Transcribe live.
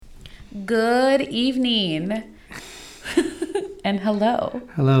Good evening. And hello.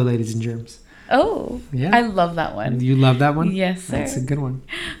 Hello, ladies and germs. Oh, yeah. I love that one. You love that one? Yes, sir. That's a good one.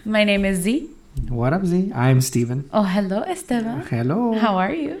 My name is Z. What up, Z? I'm Steven. Oh, hello, Esteban. Hello. How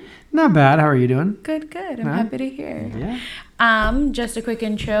are you? Not bad. How are you doing? Good. I'm happy to hear. Yeah. Just a quick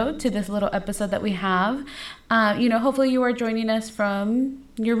intro to this little episode that we have. Hopefully you are joining us from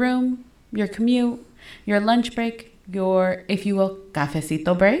your room, your commute, your lunch break, your, if you will,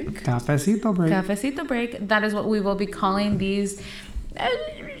 Cafécito Break. Cafécito Break. Cafécito Break. That is what we will be calling these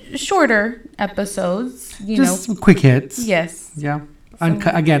shorter episodes. Just quick hits. Yes. Yeah.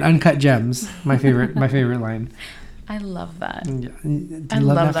 Uncut gems. My favorite line. I love that. Yeah. Do I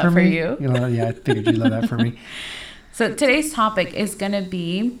love that for you. Yeah, I figured you love that for me. So today's topic is going to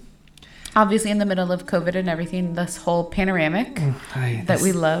be, obviously in the middle of COVID and everything, this whole panoramic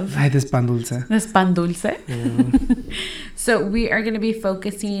we love. This pan dulce. This pan dulce. Yeah. So we are going to be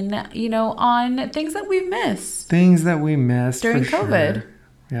focusing, on things that we've missed. Things that we missed during COVID. Sure.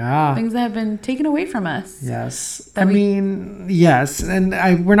 Yeah. Things that have been taken away from us. Yes. Yes.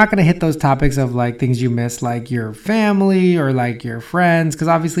 And we're not going to hit those topics of like things you miss, like your family or like your friends, because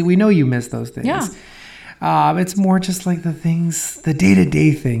obviously we know you miss those things. Yeah. It's more just like the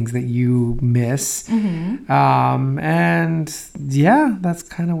day-to-day things that you miss. Mm-hmm. And yeah, that's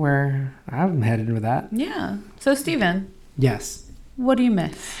kind of where I'm headed with that. Yeah. So Steven. Yes. What do you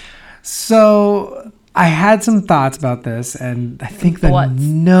miss? So I had some thoughts about this, and I think I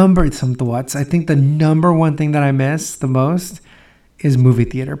think the number one thing that I miss the most is movie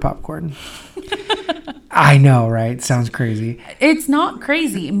theater popcorn. I know, right? Sounds crazy. It's not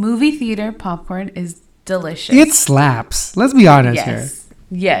crazy. Movie theater popcorn is delicious. It slaps. Let's be honest here.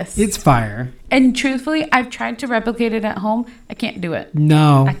 Yes. It's fire. And truthfully, I've tried to replicate it at home. I can't do it.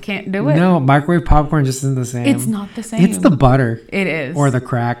 No. I can't do it. No, microwave popcorn just isn't the same. It's not the same. It's the butter. It is. Or the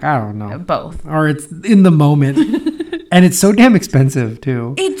crack. I don't know. Both. Or it's in the moment. And it's so damn expensive,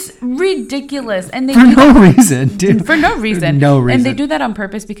 too. It's ridiculous. And they For no reason, dude. For no reason. No reason. And they do that on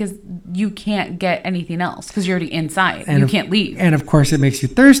purpose because you can't get anything else because you're already inside. And you can't leave. And of course, it makes you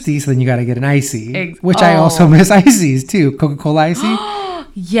thirsty, so then you got to get an icy, which I also miss ices, too. Coca-Cola icy.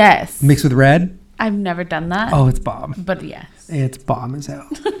 Yes. Mixed with red. I've never done that. Oh, it's bomb. But yes. It's bomb as hell.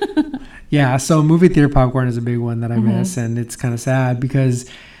 Yeah, so movie theater popcorn is a big one that I miss, and it's kind of sad because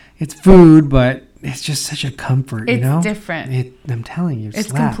it's food, but it's just such a comfort, It's different. I'm telling you, it's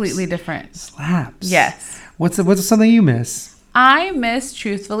slaps. completely different. Slaps. Yes. What's something you miss? I miss,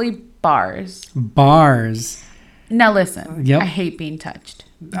 truthfully, bars. Bars. Now listen. Yep. I hate being touched.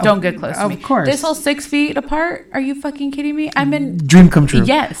 Don't get close to me. Of course. This whole 6 feet apart. Are you fucking kidding me? I'm in dream come true.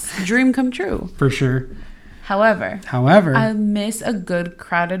 Yes, dream come true. For sure. However, I miss a good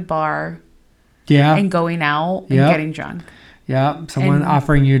crowded bar. Yeah. And going out and getting drunk. Yeah. Someone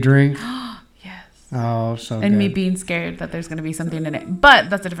offering you a drink. Yes. Oh, so and good. me being scared that there's going to be something in it.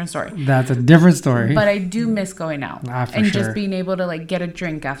 But that's a different story. That's a different story. But I do miss going out. Just being able to like get a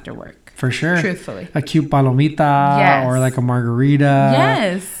drink after work. For sure. Truthfully. A cute palomita or like a margarita.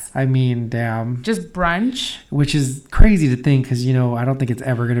 Yes. I mean, damn. Just brunch. Which is crazy to think because, I don't think it's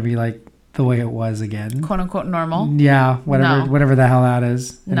ever going to be like the way it was again. Quote unquote normal. Yeah. Whatever the hell that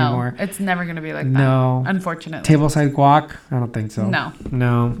is anymore. No, it's never going to be like that. No. Unfortunately. Tableside guac? I don't think so.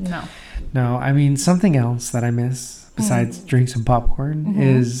 No. I mean, something else that I miss besides drinks and popcorn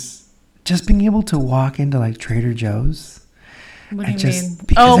is just being able to walk into like Trader Joe's. What do you mean?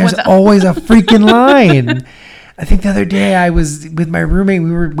 Because there's always a freaking line. I think the other day I was with my roommate. We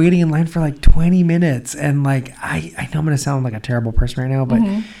were waiting in line for like 20 minutes. And like, I know I'm going to sound like a terrible person right now, but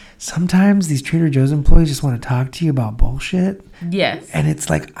sometimes these Trader Joe's employees just want to talk to you about bullshit. Yes. And it's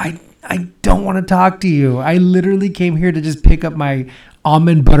like, I don't want to talk to you. I literally came here to just pick up my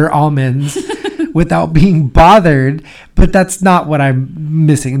almond butter almonds without being bothered, but that's not what I'm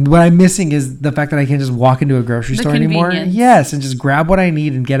missing. What I'm missing is the fact that I can't just walk into a grocery store anymore. Yes, and just grab what I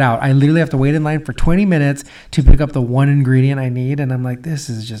need and get out. I literally have to wait in line for 20 minutes to pick up the one ingredient I need, and I'm like, this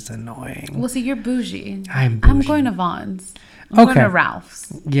is just annoying. Well, see, you're bougie. I'm bougie. I'm going to Vaughn's. I'm going to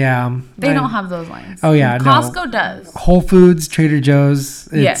Ralph's. Yeah. They don't have those lines. Oh, yeah. Costco does. Whole Foods, Trader Joe's,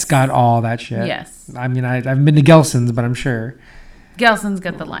 it's got all that shit. Yes. I mean, I've been to Gelson's, but I'm sure. Gelson's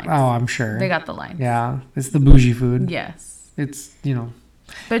got the lines. Oh, I'm sure. They got the lines. Yeah. It's the bougie food. Yes. It's,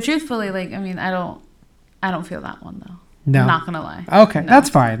 But truthfully, like, I mean, I don't feel that one, though. No. I'm not going to lie. Okay. No. That's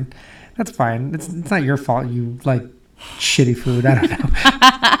fine. It's not your fault you like shitty food. I don't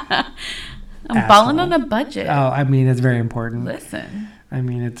know. I'm balling on a budget. Oh, I mean, it's very important. Listen. I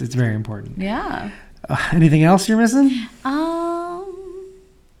mean, it's very important. Yeah. Anything else you're missing?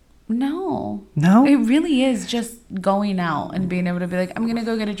 No? It really is just going out and being able to be like, I'm going to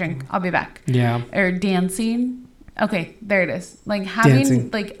go get a drink. I'll be back. Yeah. Or dancing. Okay, there it is. Like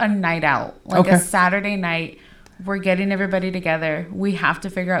having like a night out, like a Saturday night. We're getting everybody together. We have to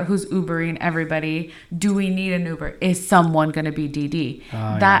figure out who's Ubering everybody. Do we need an Uber? Is someone going to be DD?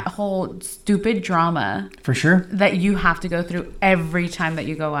 That whole stupid drama. For sure. That you have to go through every time that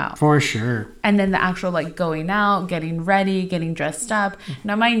you go out. For sure. And then the actual like going out, getting ready, getting dressed up.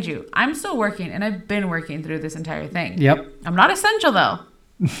 Now, mind you, I'm still working and I've been working through this entire thing. Yep. I'm not essential though.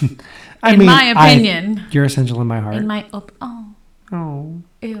 In my opinion. You're essential in my heart. In my, oh.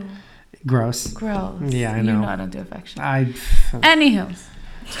 Ew. Gross. Yeah, I know. You know I don't do affection. Anywho.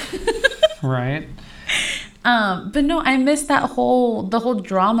 Right. But no, I miss the whole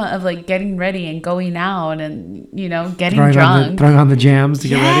drama of like getting ready and going out and, you know, getting drunk. Throwing on the jams to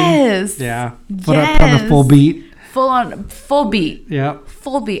get ready. Yeah. Put on a full beat. Full beat. Yeah.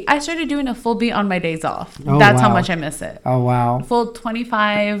 Full beat. I started doing a full beat on my days off. That's how much I miss it. Oh, wow. Full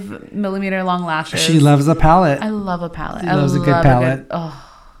 25 millimeter long lashes. She loves a palette. I love a palette. She loves a good palette.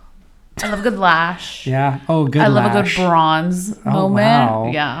 I love a good lash. Yeah. Oh, good lash. I love a good bronze moment. Wow.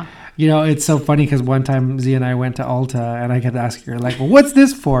 Yeah. You know, it's so funny because one time Z and I went to Ulta and I kept asking her, like, well, what's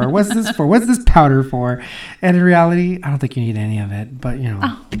this for? What's this for? What's this powder for? And in reality, I don't think you need any of it. But, you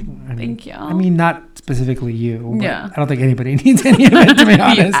know. Thank you. I mean, not specifically you. Yeah. I don't think anybody needs any of it, to be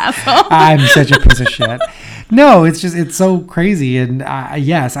honest. I'm such a piece of shit. No, it's just, it's so crazy. And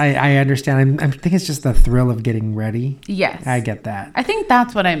yes, I understand. I think it's just the thrill of getting ready. Yes. I get that. I think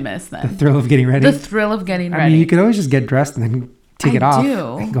that's what I miss then. The thrill of getting ready? The thrill of getting ready. I mean, you could always just get dressed and then take it off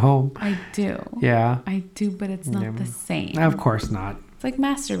and go home. I do. Yeah. I do, but it's not the same. Of course not. It's like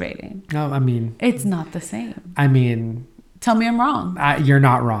masturbating. No, I mean. It's not the same. I mean. Tell me I'm wrong. You're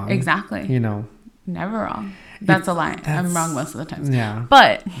not wrong. Exactly. You know. Never wrong. That's a lie. I'm wrong most of the time. Yeah.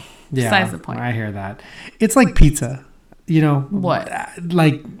 But besides the point. I hear that. It's like pizza. You know. What?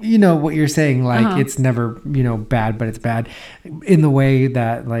 Like, you know what you're saying. Like, it's never, you know, bad, but it's bad. In the way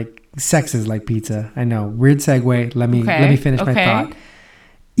that, like, sex is like pizza. I know. Weird segue. Let me finish my thought.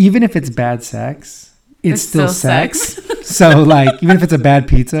 Even if it's bad sex, it's still sex. So, like, even if it's a bad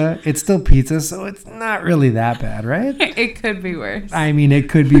pizza, it's still pizza. So it's not really that bad, right? It could be worse. I mean, it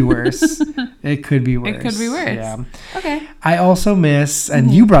could be worse. It could be worse. It could be worse. Yeah. Okay. I also miss,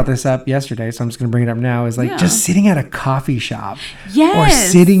 and you brought this up yesterday, so I'm just going to bring it up now, is like just sitting at a coffee shop. Yes.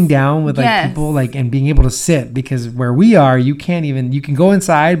 Or sitting down with like people, like, and being able to sit, because where we are, you can go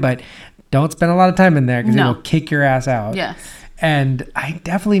inside, but don't spend a lot of time in there because it will kick your ass out. Yes. And I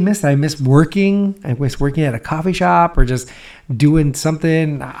definitely miss it. I miss working. I miss working at a coffee shop or just doing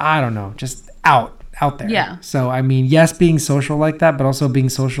something, I don't know, just out there. Yeah. So, I mean, yes, being social like that, but also being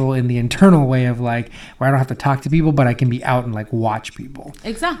social in the internal way of like, where I don't have to talk to people, but I can be out and like watch people.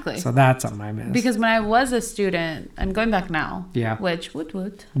 Exactly. So that's something I miss. Because when I was a student, I'm going back now. Yeah. Which, woot.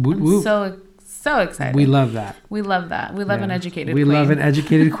 Woot. So excited. We love that. We love that. We love an educated queen. We love an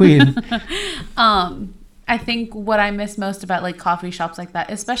educated queen. I think what I miss most about like coffee shops like that,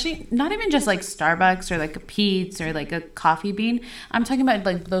 especially not even just like Starbucks or like a Pete's or like a Coffee Bean. I'm talking about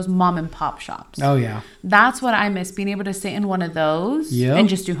like those mom and pop shops. Oh, yeah. That's what I miss, being able to sit in one of those and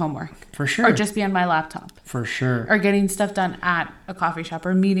just do homework. For sure. Or just be on my laptop. For sure. Or getting stuff done at a coffee shop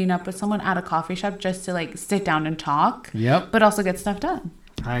or meeting up with someone at a coffee shop just to like sit down and talk. Yep. But also get stuff done.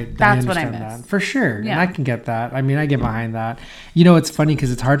 That's what I miss. That. For sure. Yeah. And I can get that. I mean, I get behind that. You know, it's funny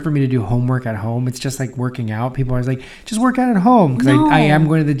because it's hard for me to do homework at home. It's just like working out. People are always like, just work out at home. Because I am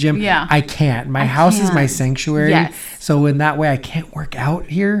going to the gym. Yeah. I can't. My house is my sanctuary. Yes. So in that way, I can't work out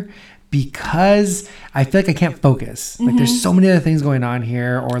here because I feel like I can't focus. Like there's so many other things going on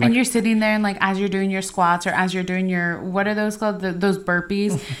here. Or like, and you're sitting there and like as you're doing your squats or as you're doing your, what are those called? Those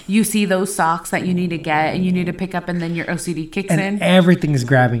burpees. You see those socks that you need to get and you need to pick up and then your OCD kicks in. Everything is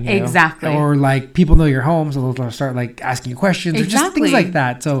grabbing you. Exactly. Or like people know you're home, so they'll start like asking you questions or just things like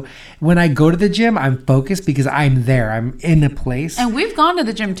that. So when I go to the gym, I'm focused because I'm there. I'm in a place. And we've gone to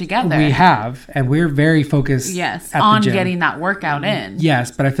the gym together. We have. And we're very focused. Yes. On getting that workout in.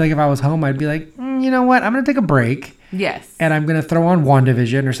 Yes. But I feel like if I was home, I'd be like, you know what? I'm going to take a break. Yes. And I'm going to throw on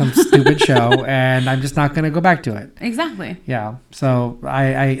WandaVision or some stupid show, and I'm just not going to go back to it. Exactly. Yeah. So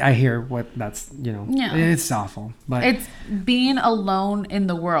I hear what that's, you know, it's awful. But it's being alone in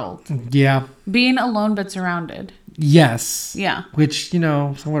the world. Yeah. Being alone but surrounded. Yes. Yeah. Which, you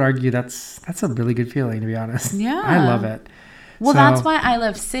know, some would argue that's a really good feeling, to be honest. Yeah. I love it. Well, that's why I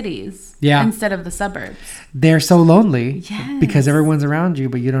love cities instead of the suburbs. They're so lonely because Yes. everyone's around you,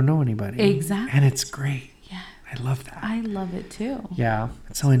 but you don't know anybody. Exactly. And it's great. Yeah. I love that. I love it too. Yeah.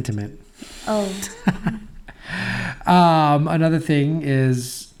 It's so intimate. Oh. Another thing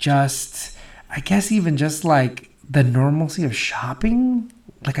is just, I guess even just like the normalcy of shopping.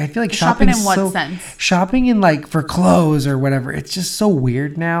 Like I feel like Shopping in shopping's what sense? Shopping in like for clothes or whatever. It's just so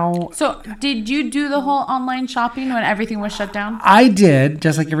weird now. So did you do the whole online shopping when everything was shut down? I did,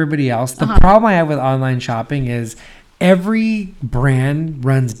 just like everybody else. The problem I have with online shopping is every brand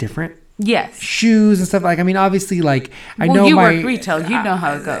runs different. Yes. Shoes and stuff. Like, I mean, obviously, like, I know you work retail. You know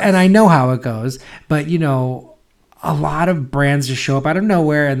how it goes. And I know how it goes. But, you know, a lot of brands just show up out of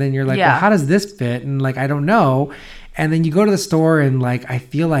nowhere. And then you're like, well, how does this fit? And, like, I don't know. And then you go to the store and, like, I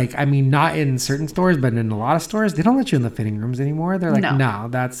feel like, I mean, not in certain stores, but in a lot of stores, they don't let you in the fitting rooms anymore. They're like, no,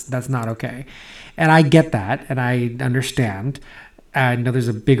 that's not okay. And I get that. And I understand. I know there's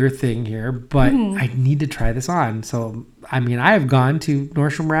a bigger thing here, but I need to try this on. So, I mean, I have gone to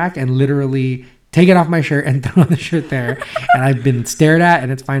Nordstrom Rack and literally taken off my shirt and thrown on the shirt there. And I've been stared at and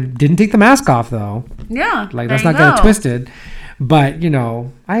it's fine. Didn't take the mask off though. Yeah. Like that's not going to twist it. But, you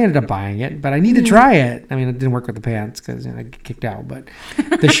know, I ended up buying it, but I need to try it. I mean, it didn't work with the pants because I get kicked out. But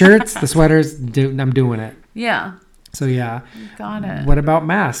the shirts, the sweaters, I'm doing it. Yeah. So, yeah. Got it. What about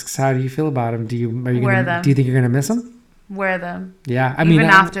masks? How do you feel about them? Do you think you're going to miss them? Wear them. Yeah. I mean, even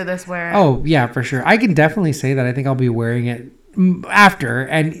after this, wear it. Oh, yeah, for sure. I can definitely say that I think I'll be wearing it after.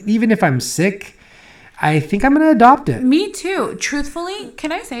 And even if I'm sick, I think I'm going to adopt it. Me too. Truthfully,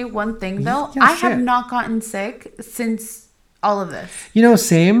 can I say one thing though? Yeah, I have not gotten sick since all of this. You know,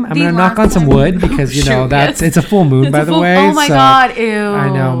 same. I'm going to knock on some wood because, you know, it's a full moon, by the way. Oh my God. Ew. I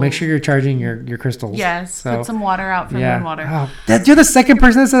know. Make sure you're charging your crystals. Yes. So, put some water out for moon water. Oh, you're the second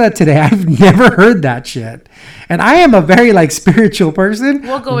person that said that today. I've never heard that shit. And I am a very, like, spiritual person.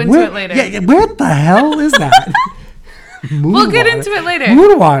 We'll go into it later. Yeah, where the hell is that? We'll get into it later.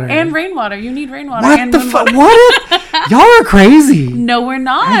 Moon water. And rainwater. You need rainwater. What and the fuck? What? Y'all are crazy. No, we're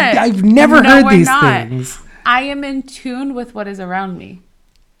not. I've never heard these things. I am in tune with what is around me.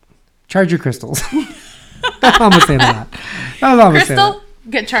 Charge your crystals. I'm going to say that. Crystal,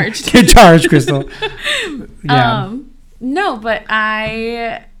 get charged. Get charged, Crystal. Yeah. No, but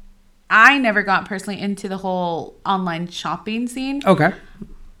I never got personally into the whole online shopping scene. Okay.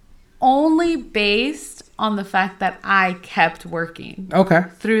 Only based on the fact that I kept working. Okay.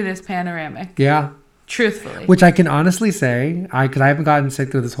 Through this panoramic. Yeah. Truthfully. Which I can honestly say, because I haven't gotten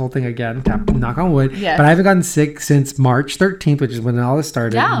sick through this whole thing again, knock on wood, but I haven't gotten sick since March 13th, which is when all this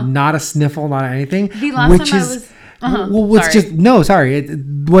started. Yeah. Not a sniffle, not anything. The last time I was...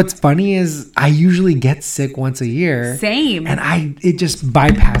 what's funny is I usually get sick once a year. Same. And it just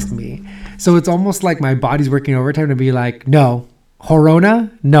bypassed me. So it's almost like my body's working overtime to be like, no, Corona,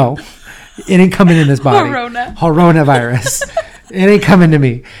 no. It ain't coming in this body. Coronavirus. It ain't coming to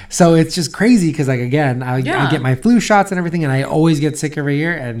me. So it's just crazy because, like, again, I get my flu shots and everything, and I always get sick every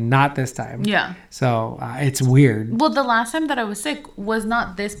year, and not this time. Yeah. So it's weird. Well, the last time that I was sick was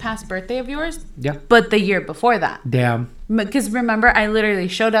not this past birthday of yours. Yeah. But the year before that. Damn. Because remember, I literally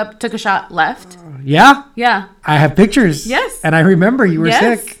showed up, took a shot, left. Yeah. Yeah. I have pictures. Yes. And I remember you were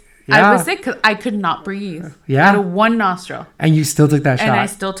sick. Yeah. I was sick because I could not breathe. Yeah. Out of one nostril. And you still took that shot. And I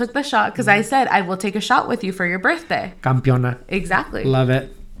still took the shot because I said, I will take a shot with you for your birthday. Campeona. Exactly. Love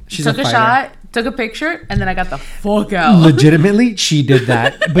it. She's took a shot, took a picture, and then I got the fuck out. Legitimately, she did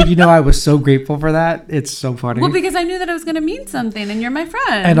that. But you know, I was so grateful for that. It's so funny. Well, because I knew that it was going to mean something, and you're my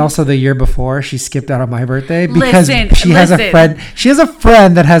friend. And also the year before, she skipped out on my birthday because she has a friend. She has a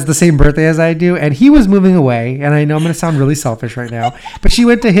friend that has the same birthday as I do, and he was moving away. And I know I'm going to sound really selfish right now, but she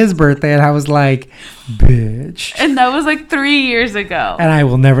went to his birthday, and I was like, bitch. And that was like 3 years ago. And I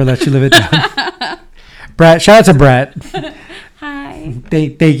will never let you live it down. Brett, shout out to Brett. Hi.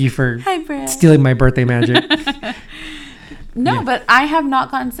 Thank you for stealing my birthday magic. No, but I have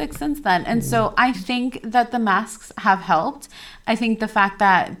not gotten sick since then. And so I think that the masks have helped. I think the fact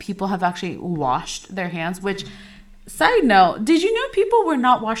that people have actually washed their hands, which, side note, did you know people were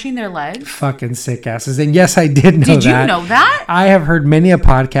not washing their legs? Fucking sick asses. And yes, I did know that. Did you know that? I have heard many a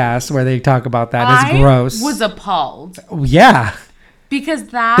podcast where they talk about that. It's gross. I was appalled. Yeah. Because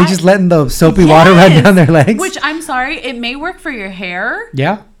they just letting the soapy water run down their legs. Which, I'm sorry, it may work for your hair.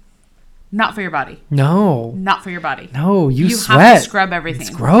 Yeah. Not for your body. No. Not for your body. No, you sweat. You have to scrub everything. It's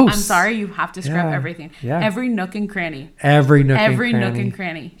gross. I'm sorry, you have to scrub everything. Yeah. Every nook and cranny. Every nook and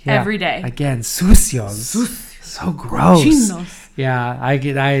cranny. Yeah. Every day. Again, sucios. So gross. Chinos. Yeah,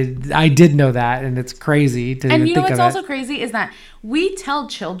 I did know that, and it's crazy to And even you know think what's of also crazy is that we tell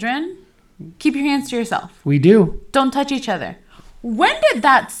children, keep your hands to yourself. We do. Don't touch each other. When did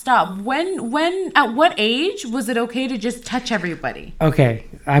that stop? When at what age was it okay to just touch everybody? Okay,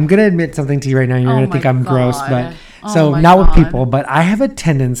 I'm going to admit something to you right now. You're going to think I'm gross, but with people, but I have a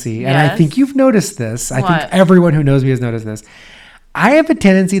tendency, and I think you've noticed this. I think everyone who knows me has noticed this. I have a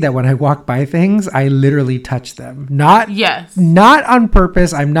tendency that when I walk by things, I literally touch them. Not on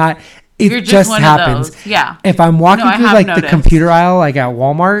purpose. I'm not. It just happens. Yeah. If I'm walking through like the computer aisle, like at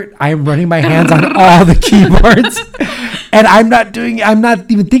Walmart, I am running my hands on all the keyboards, and I'm not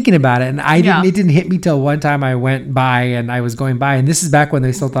even thinking about it. And it didn't hit me till one time I went by and I was going by, and this is back when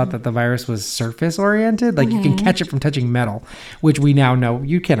they still thought that the virus was surface oriented, like you can catch it from touching metal, which we now know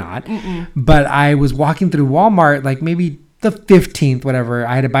you cannot. But I was walking through Walmart, like maybe the 15th, whatever.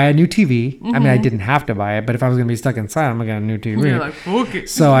 I had to buy a new TV. I mean, I didn't have to buy it, but if I was going to be stuck inside, I'm going to get a new TV. You're like, fuck it.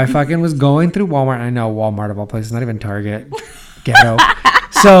 So I fucking was going through Walmart. I know Walmart of all places, not even Target. Ghetto.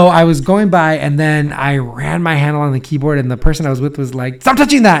 So I was going by, and then I ran my hand along the keyboard, and the person I was with was like, stop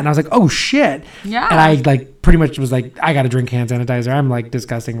touching that. And I was like, oh shit. Yeah. And I like pretty much was like, I got to drink hand sanitizer. I'm like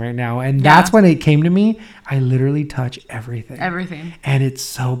disgusting right now. And that's when it came to me. I literally touch everything. And it's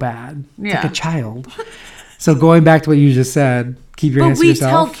so bad. It's like a child. So going back to what you just said, keep your hands to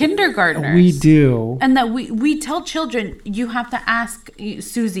yourself. But we tell kindergartners. We do. And that we tell children, you have to ask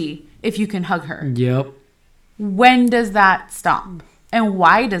Susie if you can hug her. Yep. When does that stop? And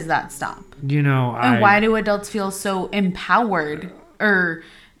why does that stop? And why do adults feel so empowered? Or,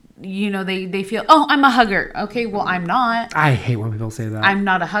 they feel, oh, I'm a hugger. Okay, well, I'm not. I hate when people say that. I'm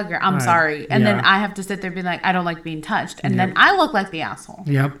not a hugger. I'm sorry. And then I have to sit there being like, I don't like being touched. And then I look like the asshole.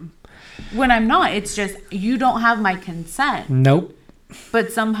 Yep. When I'm not, it's just, you don't have my consent. Nope.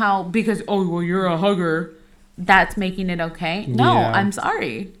 But somehow, because, oh, well, you're a hugger, that's making it okay. No, I'm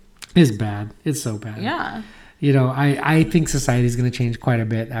sorry. It's bad. It's so bad. Yeah. I think society's going to change quite a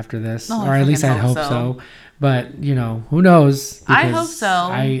bit after this. Or at least I hope so. But, who knows? I hope so.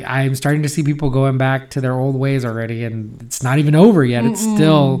 I'm starting to see people going back to their old ways already, and it's not even over yet. It's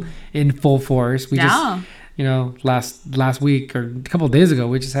still in full force. We just, last week or a couple of days ago,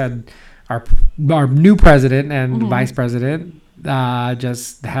 we just had our new president and vice president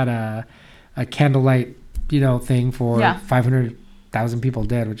just had a candlelight, thing for 500,000 people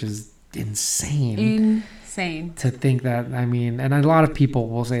dead, which is insane. To think that, and a lot of people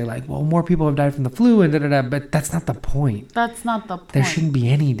will say like, well, more people have died from the flu and but that's not the point. There shouldn't be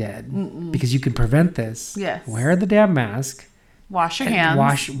any dead because you can prevent this. Yes. Wear the damn mask. Wash your hands.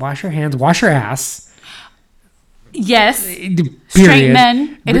 Wash your hands. Wash your ass. Yes. Period. Straight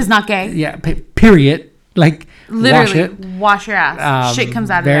men. It is not gay. Yeah. Period. Like, literally, wash your ass. Shit comes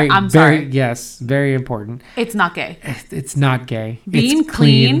out of there. I'm sorry. Yes. Very important. It's not gay. It's not gay. Being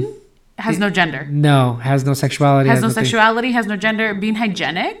clean has no gender. No. Has no sexuality. Has no sexuality. Has no gender. Being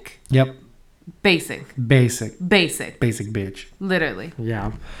hygienic. Yep. Basic. Bitch. Literally.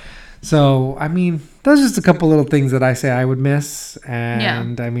 Yeah. So, those are just a couple little things that I say I would miss.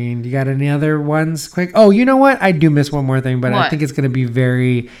 And, you got any other ones quick? Oh, you know what? I do miss one more thing, but I think it's going to be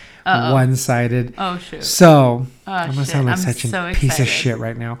very one-sided. Oh, shoot. So, I'm going to sound like such a piece of shit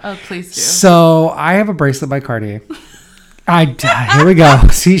right now. Oh, please do. So, I have a bracelet by Cartier. Here we go.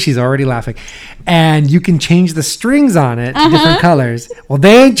 See, she's already laughing. And you can change the strings on it to different colors. Well,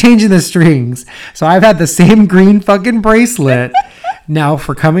 they ain't changing the strings. So, I've had the same green fucking bracelet now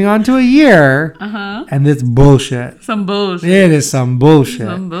for coming on to a year, and it's bullshit. Some bullshit. It is some bullshit.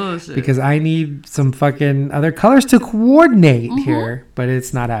 Because I need some fucking other colors to coordinate here, but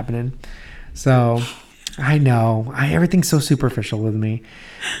it's not happening. So, I know. Everything's so superficial with me.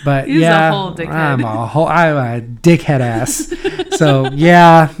 But He's a whole dickhead. I'm a dickhead ass. So,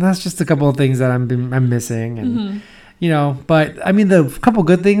 that's just a couple of things that I'm missing. And but the couple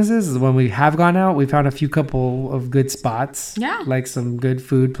good things is when we have gone out, we found a few couple of good spots. Yeah. Like some good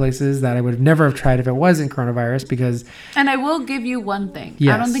food places that I would never have tried if it wasn't coronavirus because. And I will give you one thing.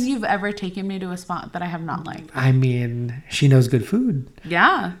 Yes. I don't think you've ever taken me to a spot that I have not liked. She knows good food.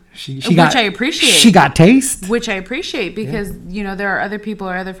 Yeah. Which I appreciate. She got taste. Which I appreciate because, there are other people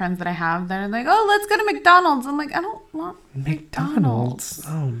or other friends that I have that are like, oh, let's go to McDonald's. I'm like, I don't want McDonald's.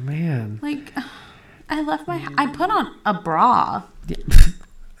 Oh, man. Like, I put on a bra.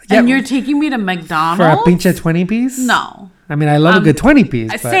 And you're taking me to McDonald's? For a pinche 20 piece? No. I love a good 20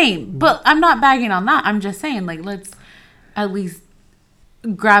 piece. Same. But I'm not bagging on that. I'm just saying, like, let's at least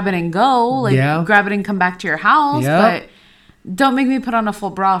grab it and go. Like, grab it and come back to your house. Yep. But don't make me put on a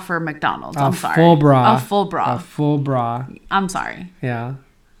full bra for McDonald's. I'm sorry. A full bra. A full bra. I'm sorry. Yeah.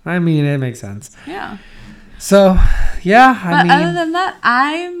 It makes sense. Yeah. So, yeah, but other than that,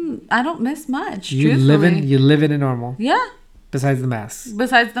 I don't miss much. You live in a normal. Yeah. Besides the masks.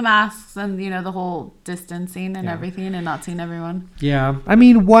 And, the whole distancing and everything and not seeing everyone. Yeah.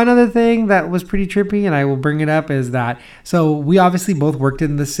 One other thing that was pretty trippy, and I will bring it up, is that, so we obviously both worked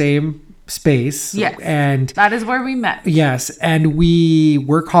in the same space. Yes. And that is where we met. Yes. And we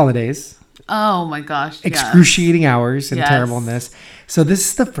work holidays. Oh my gosh. Excruciating hours and Yes. terribleness. So this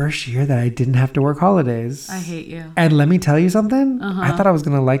is the first year that I didn't have to work holidays. I hate you. And let me tell you something. Uh-huh. I thought I was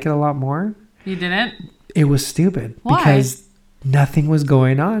going to like it a lot more. You didn't? It was stupid. Why? Because nothing was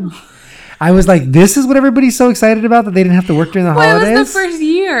going on. I was like, this is what everybody's so excited about, that they didn't have to work during the holidays. It was the first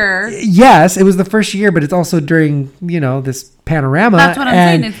year. Yes, it was the first year, but it's also during, this panorama. That's what I'm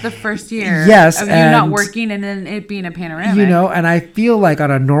saying. It's the first year. Yes. Of you not working and then it being a panoramic. And I feel like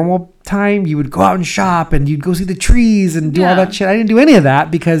on a normal time, you would go out and shop and you'd go see the trees and do all that shit. I didn't do any of that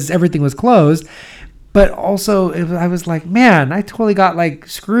because everything was closed. But also, I was like, man, I totally got like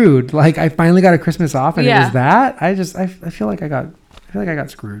screwed. Like I finally got a Christmas off, and it was that. I feel like I got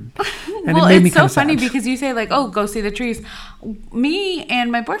screwed. And well, it made me it's so funny sad. because you say like, oh, go see the trees. Me and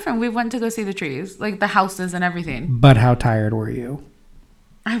my boyfriend, we went to go see the trees, like the houses and everything. But how tired were you?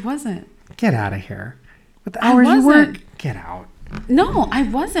 I wasn't. Get out of here. With the hours you work, get out. No, I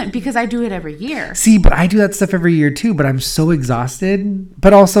wasn't, because I do it every year. See, but I do that stuff every year too, but I'm so exhausted.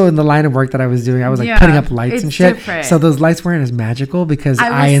 But also in the line of work that I was doing, I was like putting up lights and shit. Different. So those lights weren't as magical because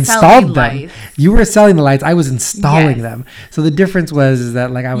I was installed them. lights. You were selling the lights. I was installing them. So the difference was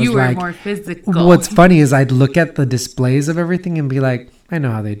that like I was you were like, more physical. What's funny is I'd look at the displays of everything and be like, I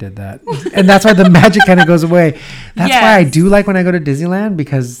know how they did that. And that's why the magic kind of goes away. That's why I do like when I go to Disneyland,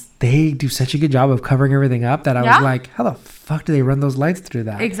 because they do such a good job of covering everything up that I was like, how the fuck do they run those lights through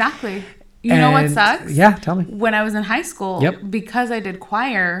that? Exactly. You know what sucks? Yeah, tell me. When I was in high school, because I did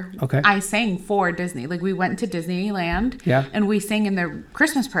choir, I sang for Disney. Like we went to Disneyland and we sang in their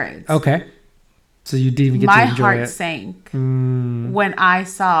Christmas parades. Okay. So you didn't even get to enjoy it. My heart sank when I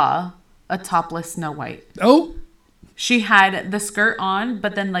saw a topless Snow White. Oh. She had the skirt on,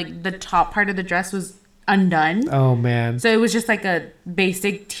 but then like the top part of the dress was undone. Oh man. So it was just like a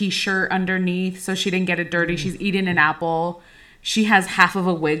basic t-shirt underneath, so she didn't get it dirty. She's eating an apple. She has half of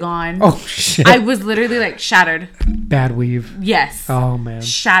a wig on. Oh shit. I was literally like shattered. Bad weave. Yes. Oh man.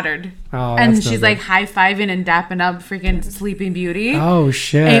 Shattered. Oh, and she's like high-fiving and dapping up freaking Sleeping Beauty. Oh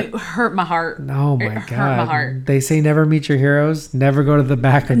shit. It hurt my heart. Oh my god. It hurt my heart. They say never meet your heroes. Never go to the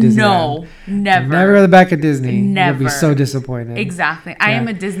back of Disney. No, never. Never go to the back of Disney. Never. You'll be so disappointed. Exactly. I am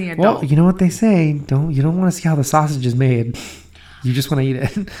a Disney adult. Well, you know what they say. You don't want to see how the sausage is made. You just want to eat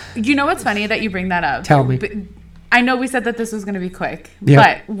it. You know what's funny that you bring that up? Tell me. I know we said that this was going to be quick,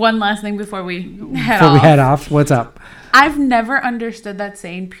 yep. but one last thing before we head off. What's up? I've never understood that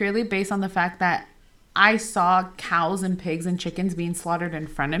saying purely based on the fact that I saw cows and pigs and chickens being slaughtered in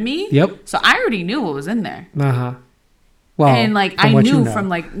front of me. Yep. So I already knew what was in there. Uh-huh. Well, and like I knew from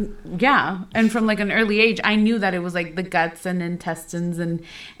like and from like an early age I knew that it was like the guts and intestines and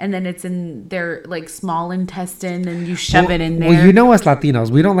then it's in their like small intestine and you shove it in there. Well, you know us Latinos,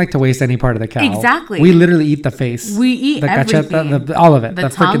 we don't like to waste any part of the cow. Exactly. We literally eat the face. We eat the everything. cacheta, all of it. The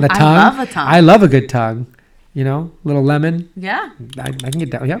freaking tongue. I love a tongue. I love a good tongue. You know, little lemon. Yeah. I can get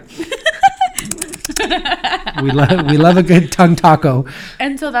down. Yep. we love a good tongue taco.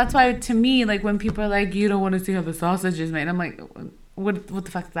 And so that's why to me, like when people are like, you don't want to see how the sausage is made, I'm like, what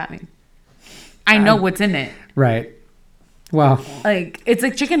the fuck does that mean? I know what's in it. Right. Well, like it's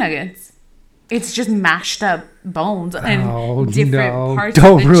like chicken nuggets. It's just mashed up bones and different parts of the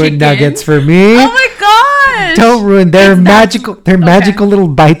don't ruin chicken. Nuggets for me. Oh my gosh. Don't ruin their magical magical little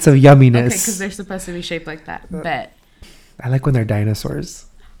bites of yumminess. Okay, because they're supposed to be shaped like that. Bet. I like when they're dinosaurs.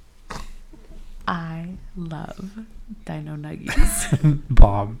 I love dino nuggies.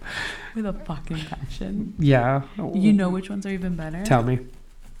 Bomb. With a fucking passion. Yeah. You know which ones are even better? Tell me.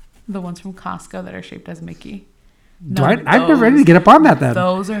 The ones from Costco that are shaped as Mickey. I'm never ready to get up on that then.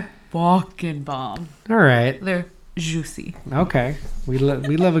 Those are fucking bomb. All right. They're juicy. Okay. We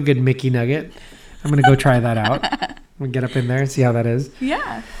love a good Mickey nugget. I'm going to go try that out. We'll get up in there and see how that is.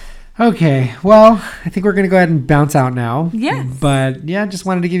 Yeah. Okay, well, I think we're going to go ahead and bounce out now. Yes. But yeah, just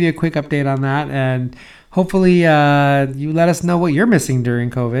wanted to give you a quick update on that. And hopefully you let us know what you're missing during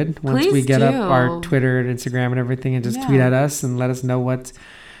COVID. Once we get up our Twitter and Instagram and everything and just tweet at us and let us know what's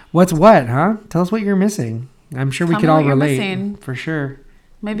what, huh? Tell us what you're missing. I'm sure we could all relate. For sure.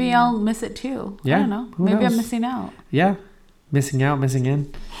 Maybe I'll miss it too. Yeah. I don't know. Who Maybe knows? I'm missing out. Yeah. Missing out, missing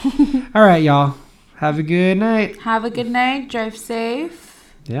in. All right, y'all. Have a good night. Have a good night. Drive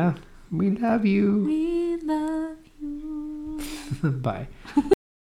safe. Yeah. We love you. We love you. Bye.